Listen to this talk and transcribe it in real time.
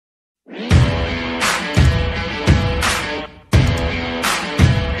Welcome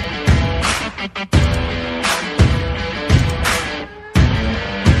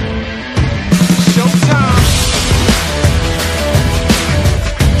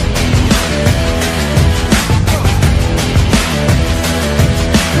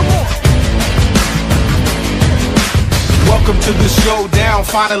to the showdown,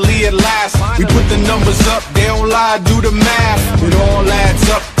 finally at last. We put the numbers up, they don't lie, do the math. It all adds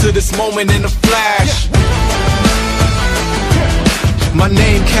up to this moment in a flash. My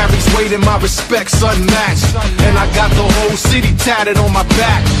name carries weight and my respect's unmatched, and I got the whole city tatted on my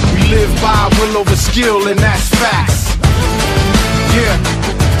back. We live by will over skill, and that's facts. Yeah.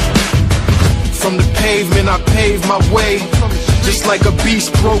 From the pavement I paved my way, just like a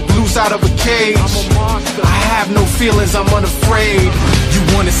beast broke loose out of a cage. I have no feelings, I'm unafraid. You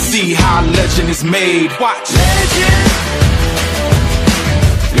wanna see how a legend is made? Watch. Legend,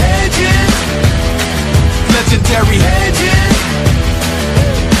 legend, legendary legend.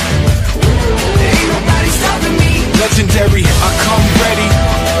 Ain't nobody stopping me. Legendary, I come ready.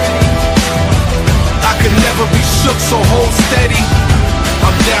 I could never be shook, so hold steady.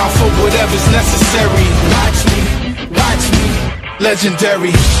 I'm down for whatever's necessary. Watch me, watch me.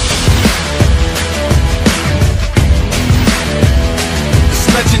 Legendary. It's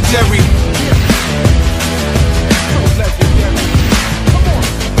legendary.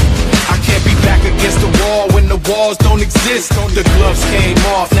 I can't be back against the wall when the walls don't exist. The gloves came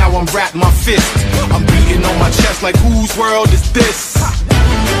off, now I'm wrapped my fist. I'm beating on my chest like whose world is this?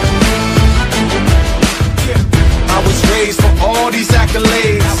 I was raised for all these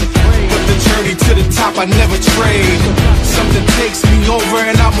accolades, but the journey to the top I never trade. Something takes me over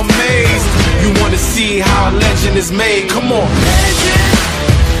and I'm amazed. You wanna see how a legend is made? Come on. Legend,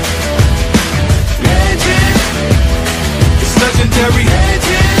 legend, it's legendary.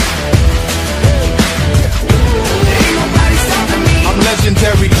 Legend, ain't nobody stopping me. I'm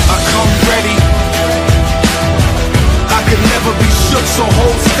legendary, I come ready. I could never be shook, so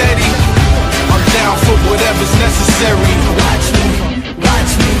hold steady. I'm down for whatever's necessary. Watch me,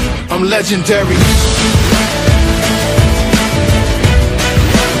 watch me. I'm legendary.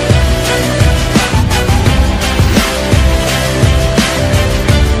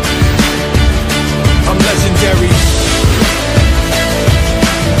 I'm legendary.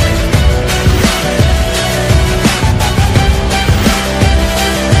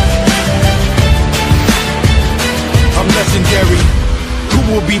 I'm legendary. Who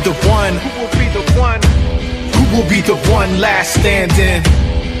will be the one? Who will be the one? Who will be the one last standing?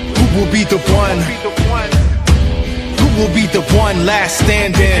 Who will be the one? Who will be the one last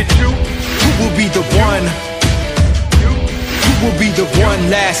standing? Who will be the one? Who will be the one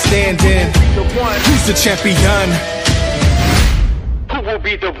last standing? Who's the champion? Who will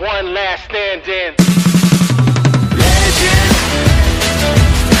be the one last standing? Legend,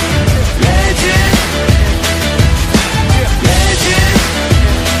 legend, legend.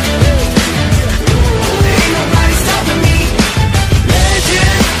 Ain't nobody stopping me.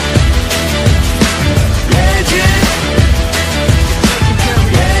 Legend, legend,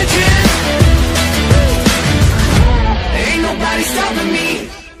 legend. Ain't nobody stopping me.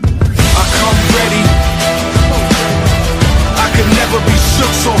 I come ready. I could never be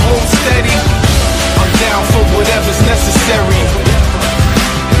shook, so hold steady. I'm down for whatever's necessary.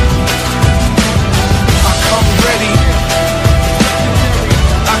 I come ready.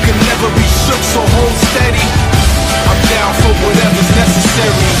 I could never be shook, so hold steady. I'm down for whatever's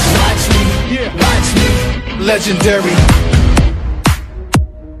necessary. Watch me, watch me. Legendary.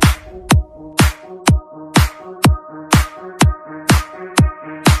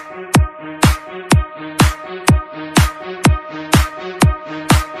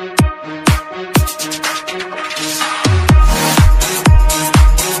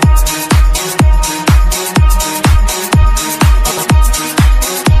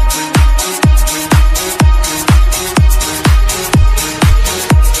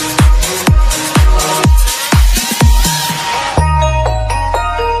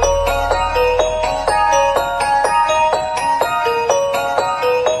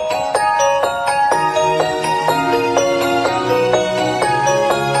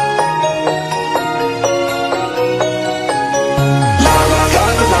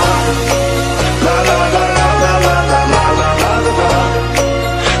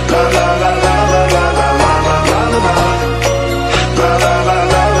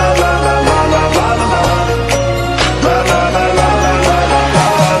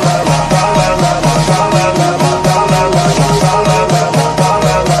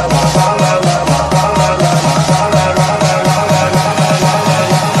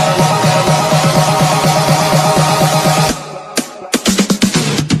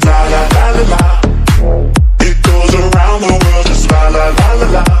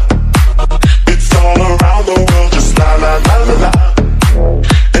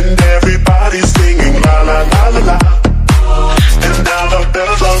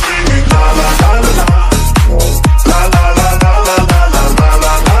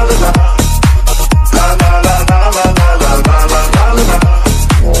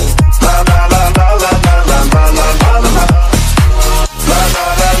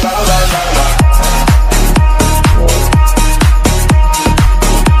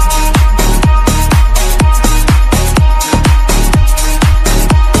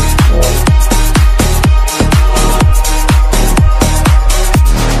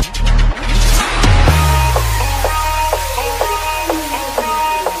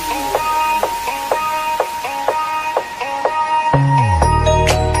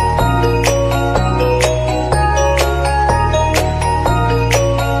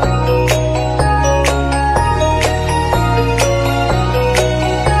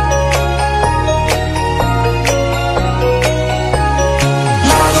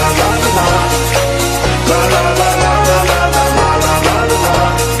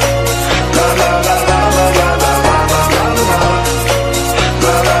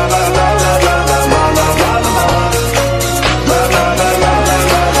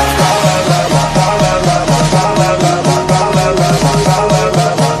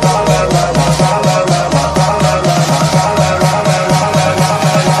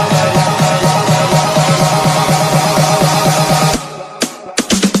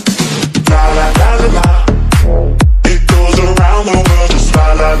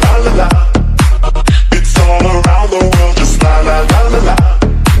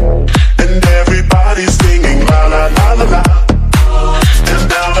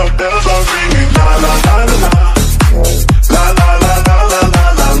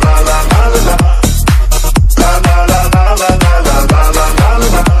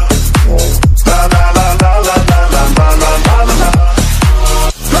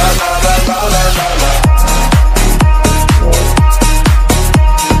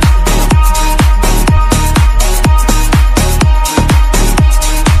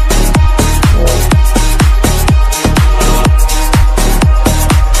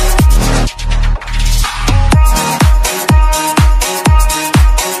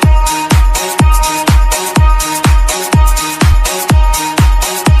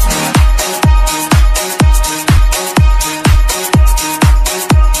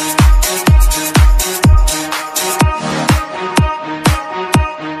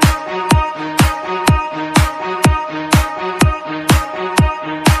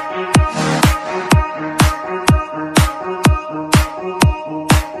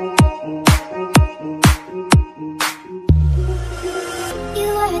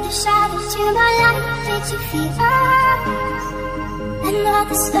 shadow to my light. Did you feel us?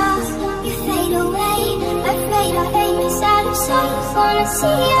 Another star, you fade away. Afraid our aim is out of sight. Wanna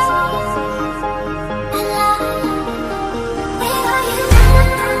see you alive. Where are you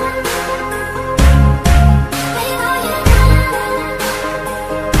now? Where are you now?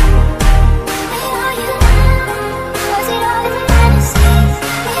 Where are you now? Was it all in fantasy?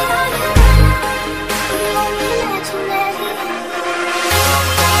 Where are you now? We are imaginary.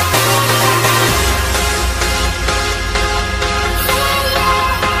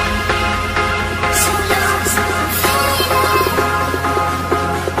 So lost, faded.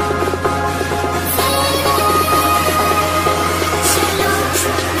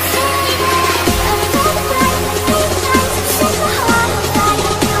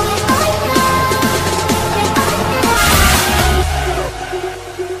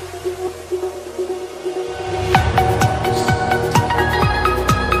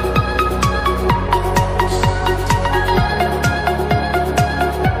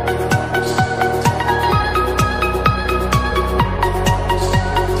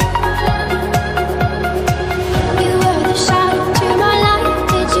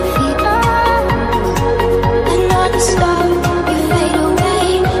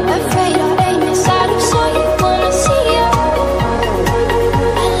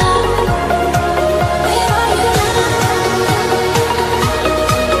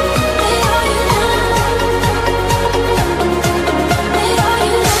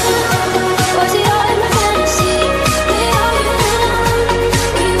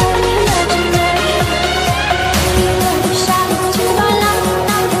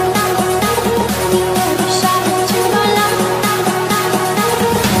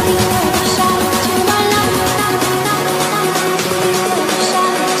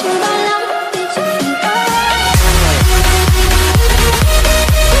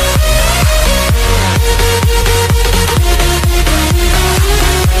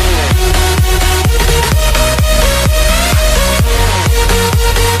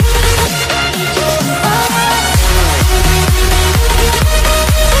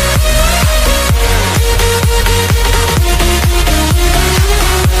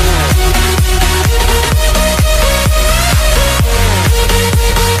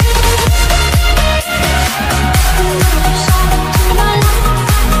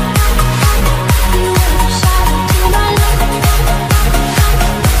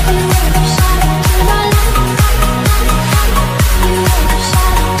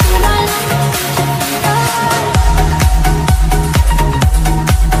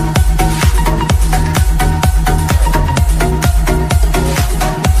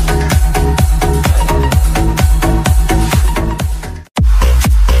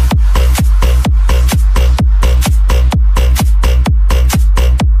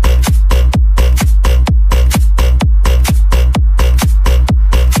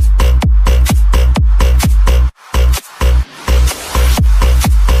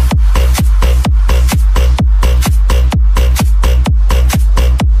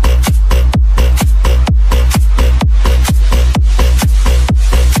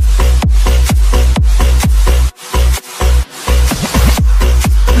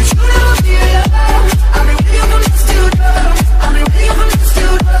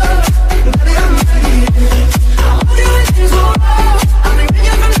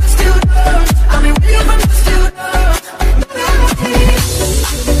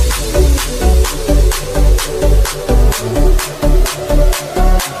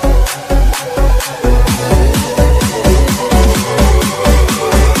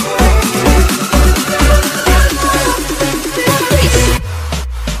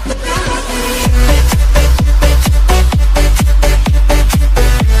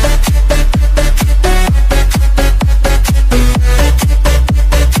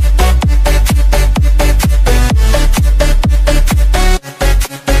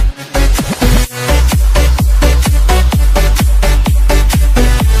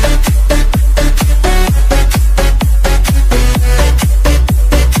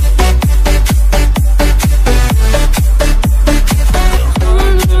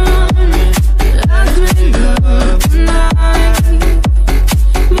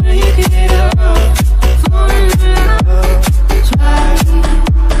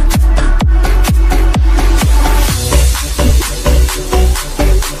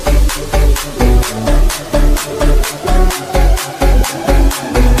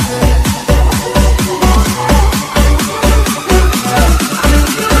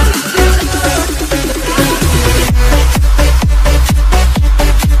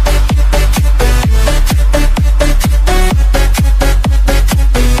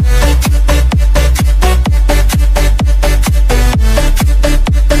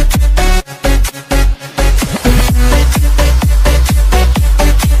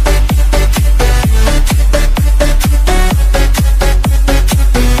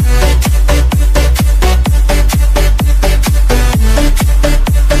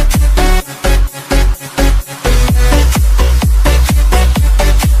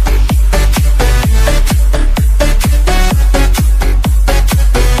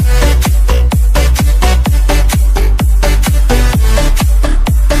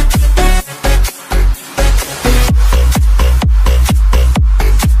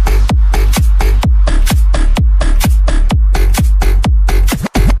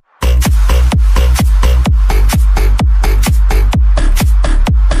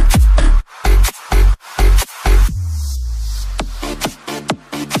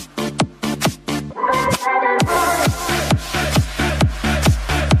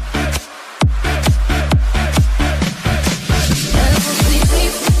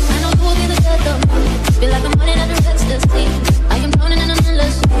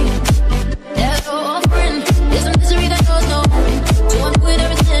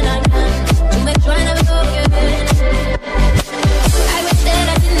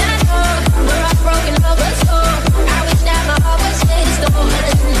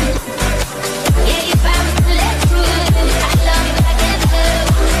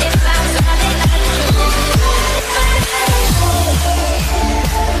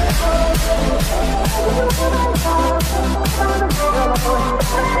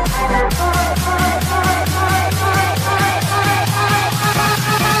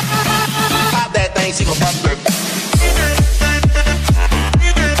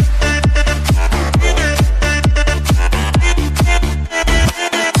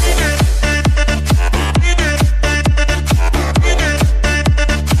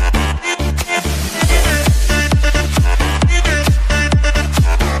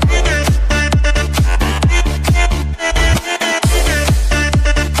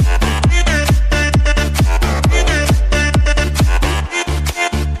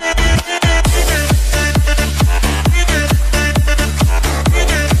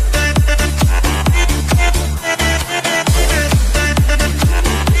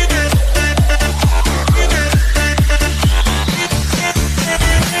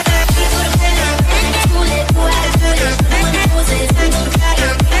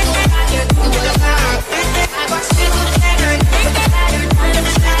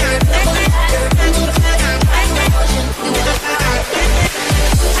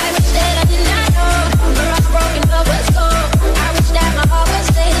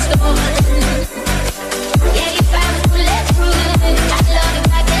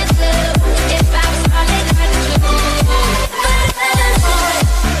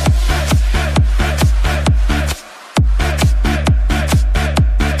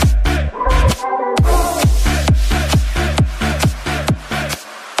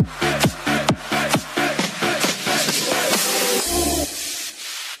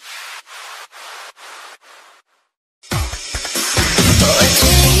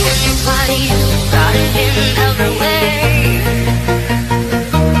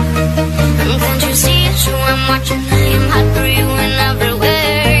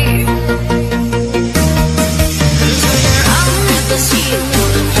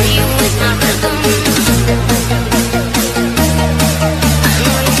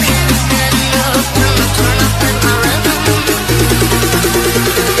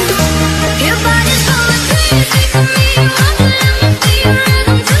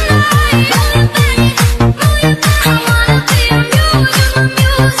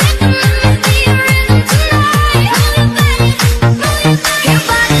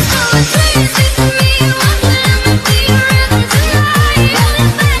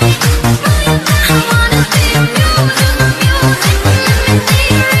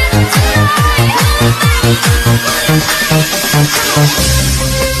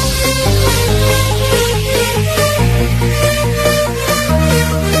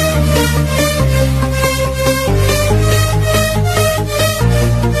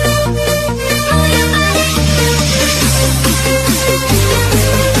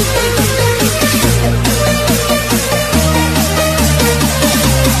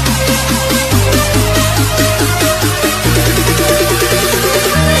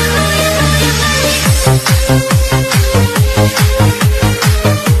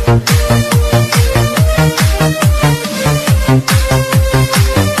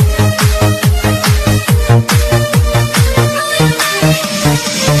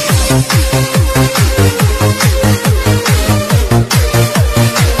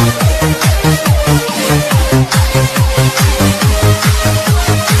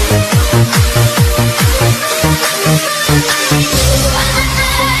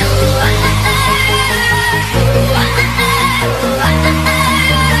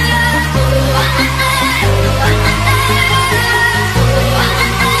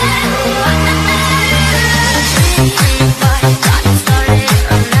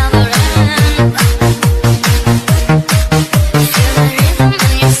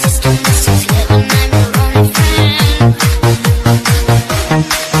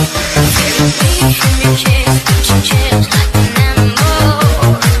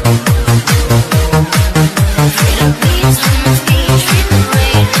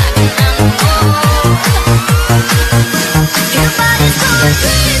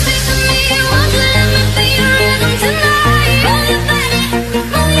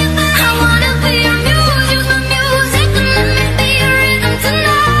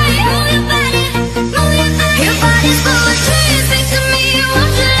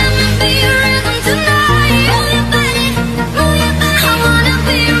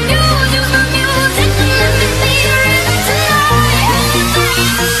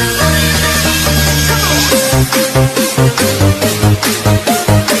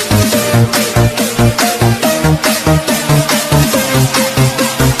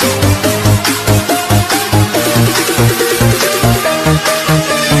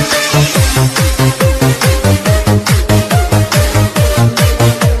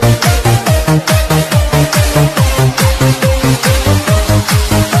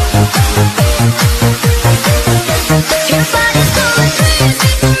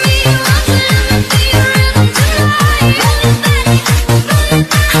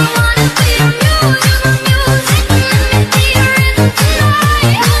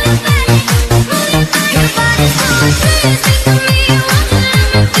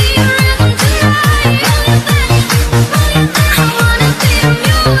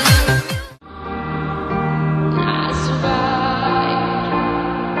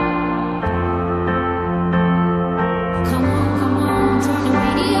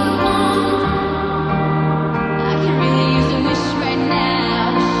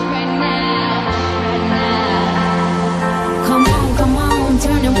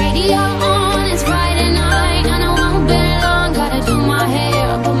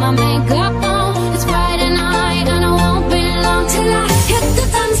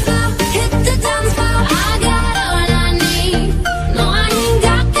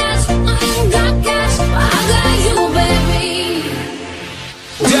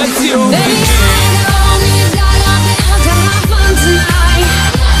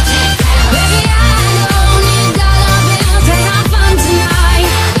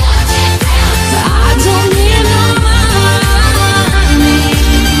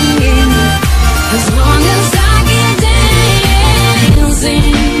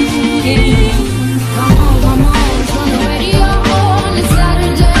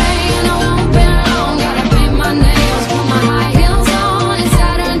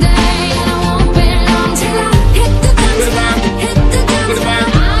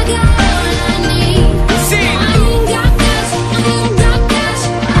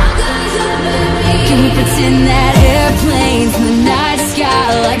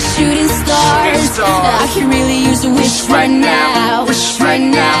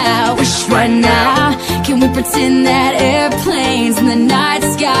 pretend that airplanes in the night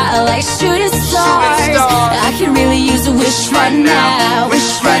sky like shooting stars. I can really use a wish right now.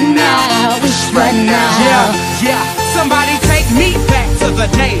 Wish right now. Wish right now. Yeah, somebody take me back to the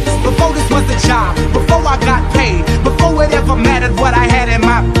days before this was a job, before I got paid, before it ever mattered what I had in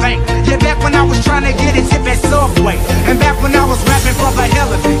my bank. Yeah, back when I was trying to get a tip at Subway, and back when I was rapping for the hell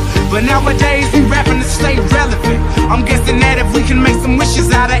of it. But nowadays we rapping to stay relevant. I'm guessing that if we can make some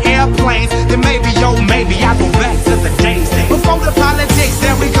wishes out of airplanes, then maybe, yo, maybe I'll go back to the days before the politics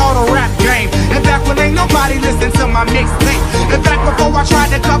that we call the rap game, and back when ain't nobody listened to my mixtape, and back before I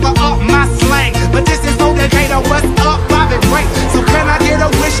tried to cover up my slang. But this is no Decatur, what's up, Bobby Ray? So can I get a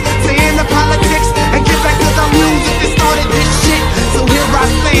wish to end the politics and get back to the music that started this shit? So here I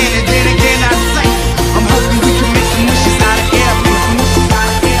stand, and then again I say, I'm hoping we can make some wishes out of airplanes, some wishes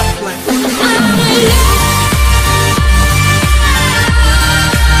out of airplanes.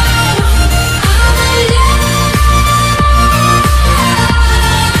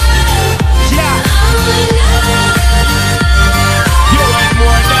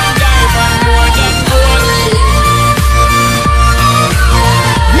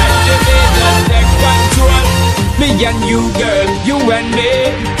 Me and you, girl, you and me,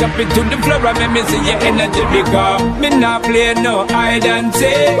 jump into the floor and make me see your energy because me not play no hide and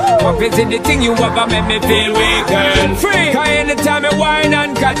seek. What is it the thing you ever make me feel weak and free? Cause anytime I whine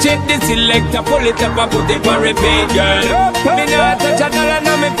and catch it, the selector pull it up and put it on repeat, girl. Me not touch a dollar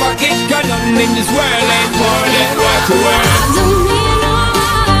in my pocket, cause nothing in this world ain't more than what you worth.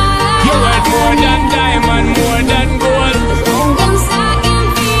 You worth more than diamond, more than gold.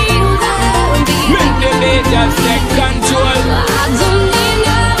 Make the beat just take control. I don't need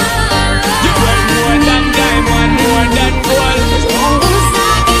no more. You worth more than diamond, more than gold.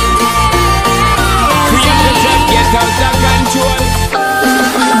 We have to just get out of control.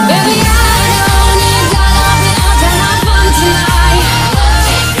 Baby, I don't need dollar bills to have fun tonight.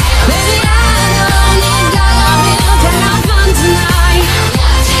 Baby, I don't need dollar bills to have fun tonight.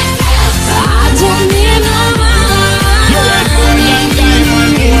 I don't need no more. You worth more than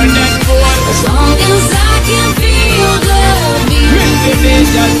diamond, more than gold. As long as I can feel the beat. Make the beat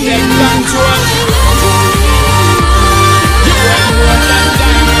just take control. You worth more than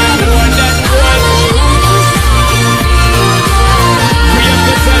diamond, more than gold. We have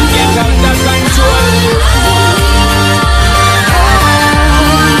to just get out of control.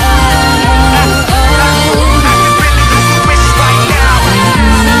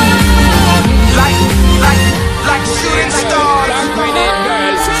 Like shooting stars.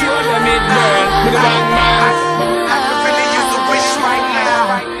 Show them it, girl, with a bang bang. I can really use a wish right now.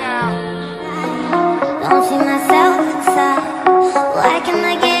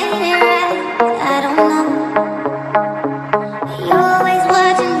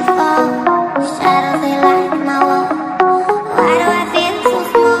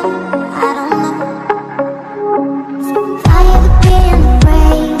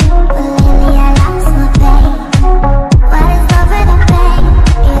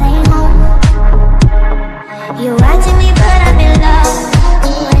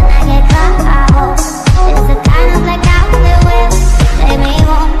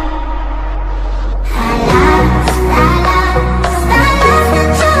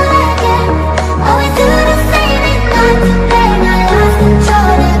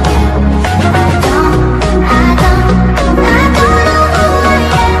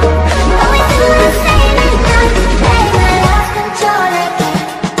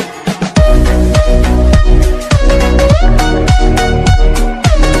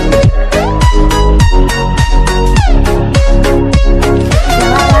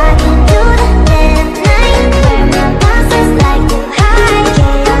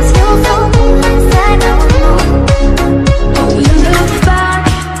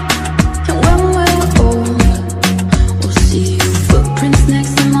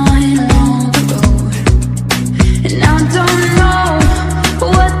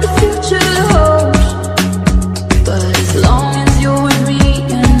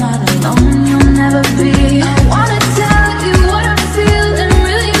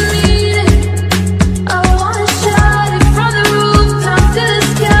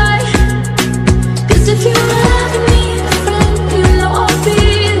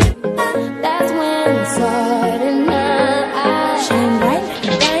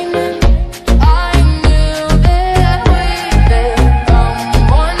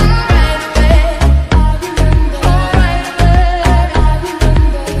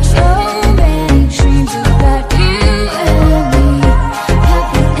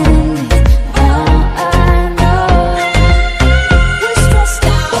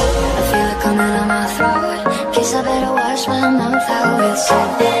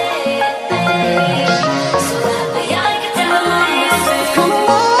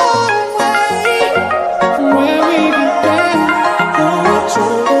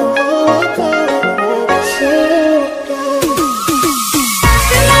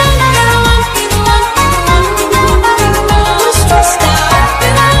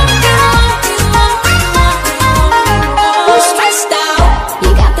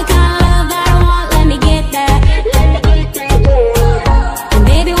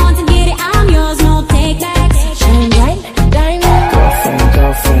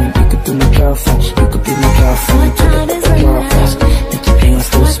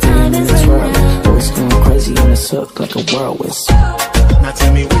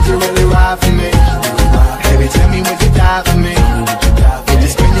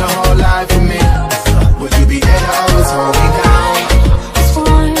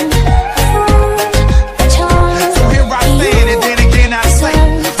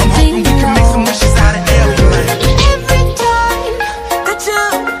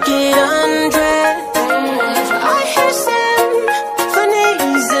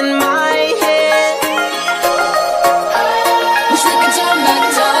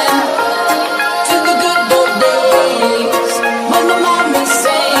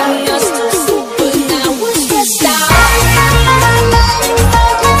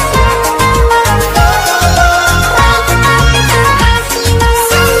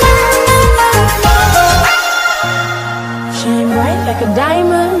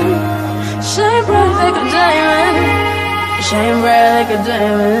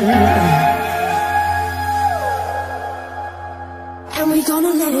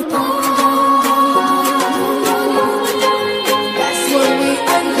 gonna let it go. That's what we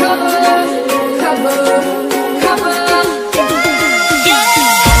uncover, cover.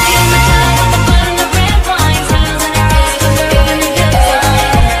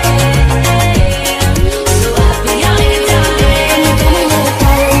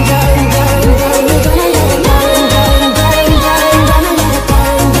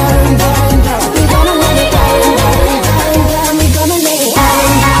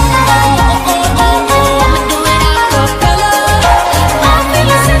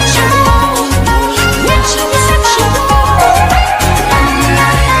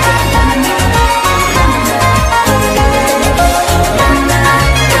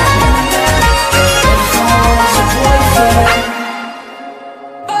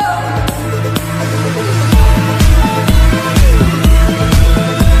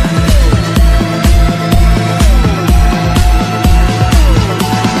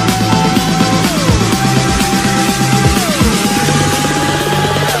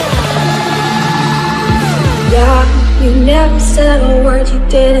 You never said a word, you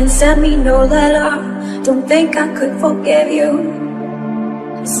didn't send me no letter. Don't think I could forgive you.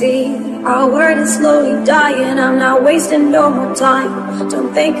 See, our word is slowly dying, I'm not wasting no more time.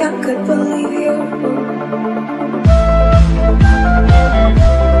 Don't think I could believe you.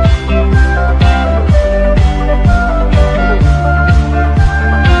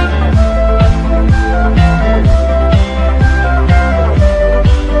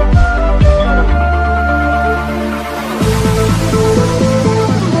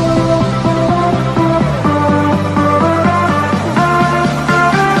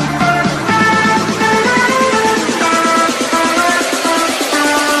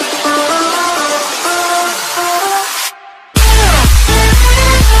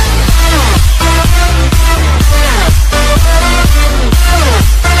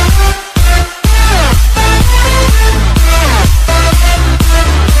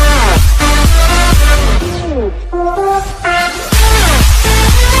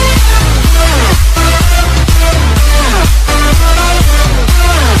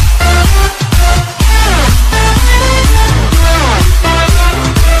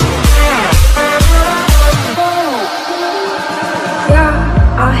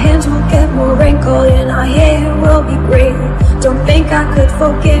 And our hair will be gray. Don't think I could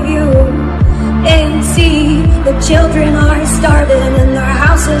forgive you. And see, the children are starving and their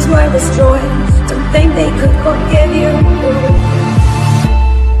houses were destroyed. Don't think they could forgive you.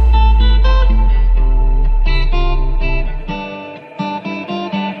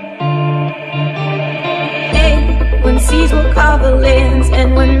 When seas will cover lands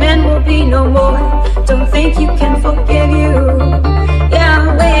and when men will be no more, don't think you can forgive you. Yeah,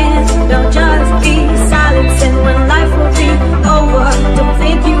 when there'll just be silence and when life will be over, don't